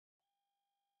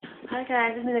Hi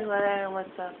guys, it's me Nicoletta and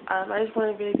what's up? I just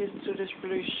want to really just do this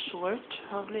really short.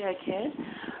 Hopefully I can.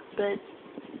 But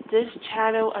this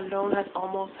channel alone has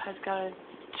gotten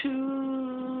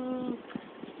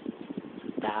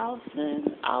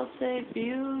 2,000, I'll say,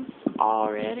 views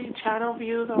already, channel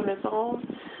views on its own.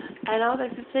 And I would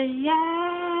like to say,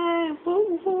 yeah,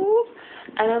 woo woo.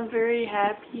 And I'm very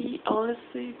happy,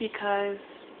 honestly, because,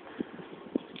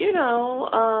 you know,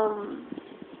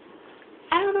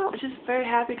 I don't know, just very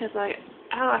happy because I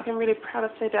don't know, I can really proud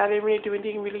to say that I didn't really do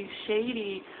anything really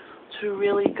shady to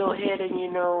really go ahead and,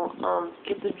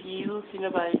 get the views,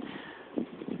 by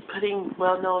putting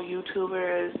well-known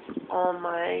YouTubers on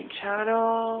my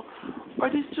channel, or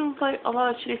just do like a lot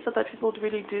of shitty stuff that people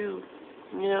really do,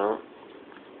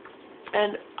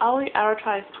 And I only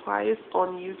advertise twice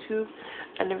on YouTube,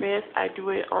 and the rest I do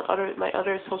it on my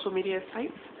other social media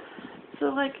sites. So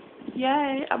like,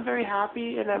 yay! I'm very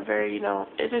happy, and I'm very,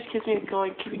 it just keeps me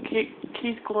going,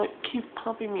 keeps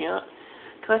pumping me up.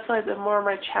 Cause I feel like the more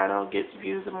my channel gets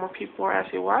views, the more people are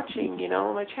actually watching,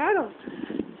 my channel.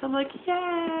 So I'm like,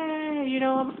 yay!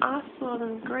 I'm awesome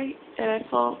and great, and I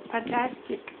feel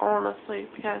fantastic, honestly,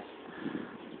 because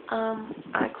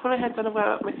I could have had done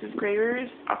about my subscribers,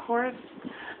 of course.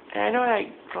 And I know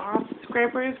I lost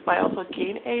subscribers, but I also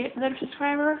gained another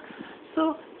subscriber.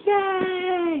 So,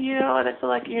 yay! And I feel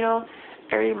like,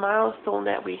 every milestone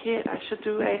that we hit, I should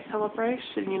do a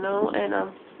celebration, and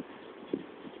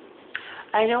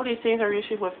I know these things are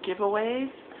usually with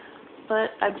giveaways,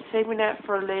 but I'm saving that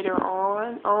for later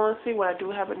on. Honestly, when I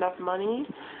do have enough money,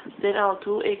 then I'll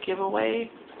do a giveaway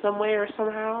some way or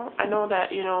somehow. I know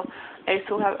that, I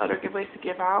still have other giveaways to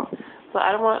give out, but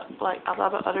I don't want, like, a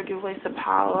lot of other giveaways to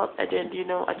pile up, and then,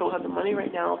 I don't have the money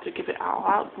right now to give it all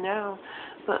out now.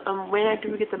 But when I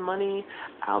do get the money,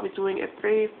 I'll be doing a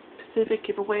very specific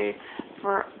giveaway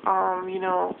for,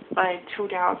 my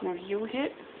 2,000 view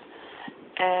hits,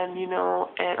 and,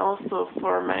 and also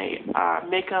for my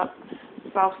makeup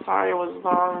South Sorry Was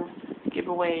Long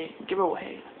giveaway.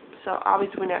 So I'll be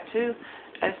doing that too.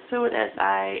 As soon as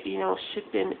I,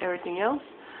 ship in everything else,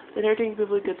 then everything will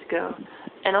be really good to go.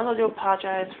 And also do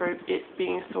apologize for it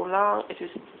being so long. It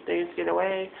just, things get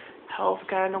away, health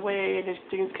got in the way, and just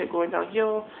things kept going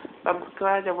downhill. But I'm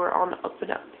glad that we're on the up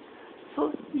and up.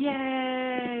 So,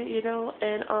 yay,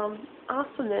 and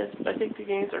awesomeness. I think the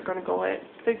games are going to go ahead.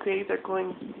 I think things are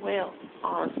going well,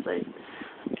 honestly.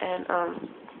 And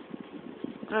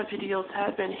my videos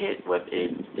have been hit with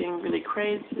it being really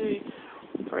crazy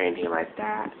or anything like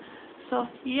that. So,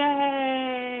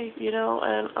 yay,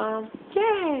 and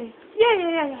yay,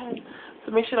 yay.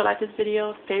 So make sure to like this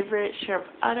video, favorite, share with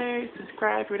others,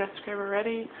 subscribe if you're not a subscriber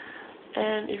already.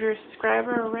 And if you're a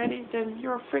subscriber already, then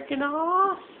you're freaking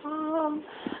awesome.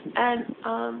 And,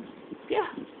 yeah.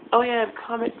 Oh, yeah,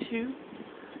 comment too.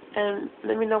 And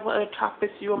let me know what other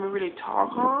topics you want me to really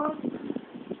talk on.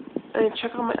 And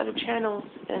check out my other channels.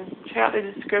 And check out the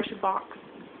description box.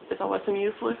 There's always some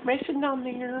useful information down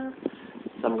there.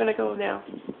 So I'm going to go now.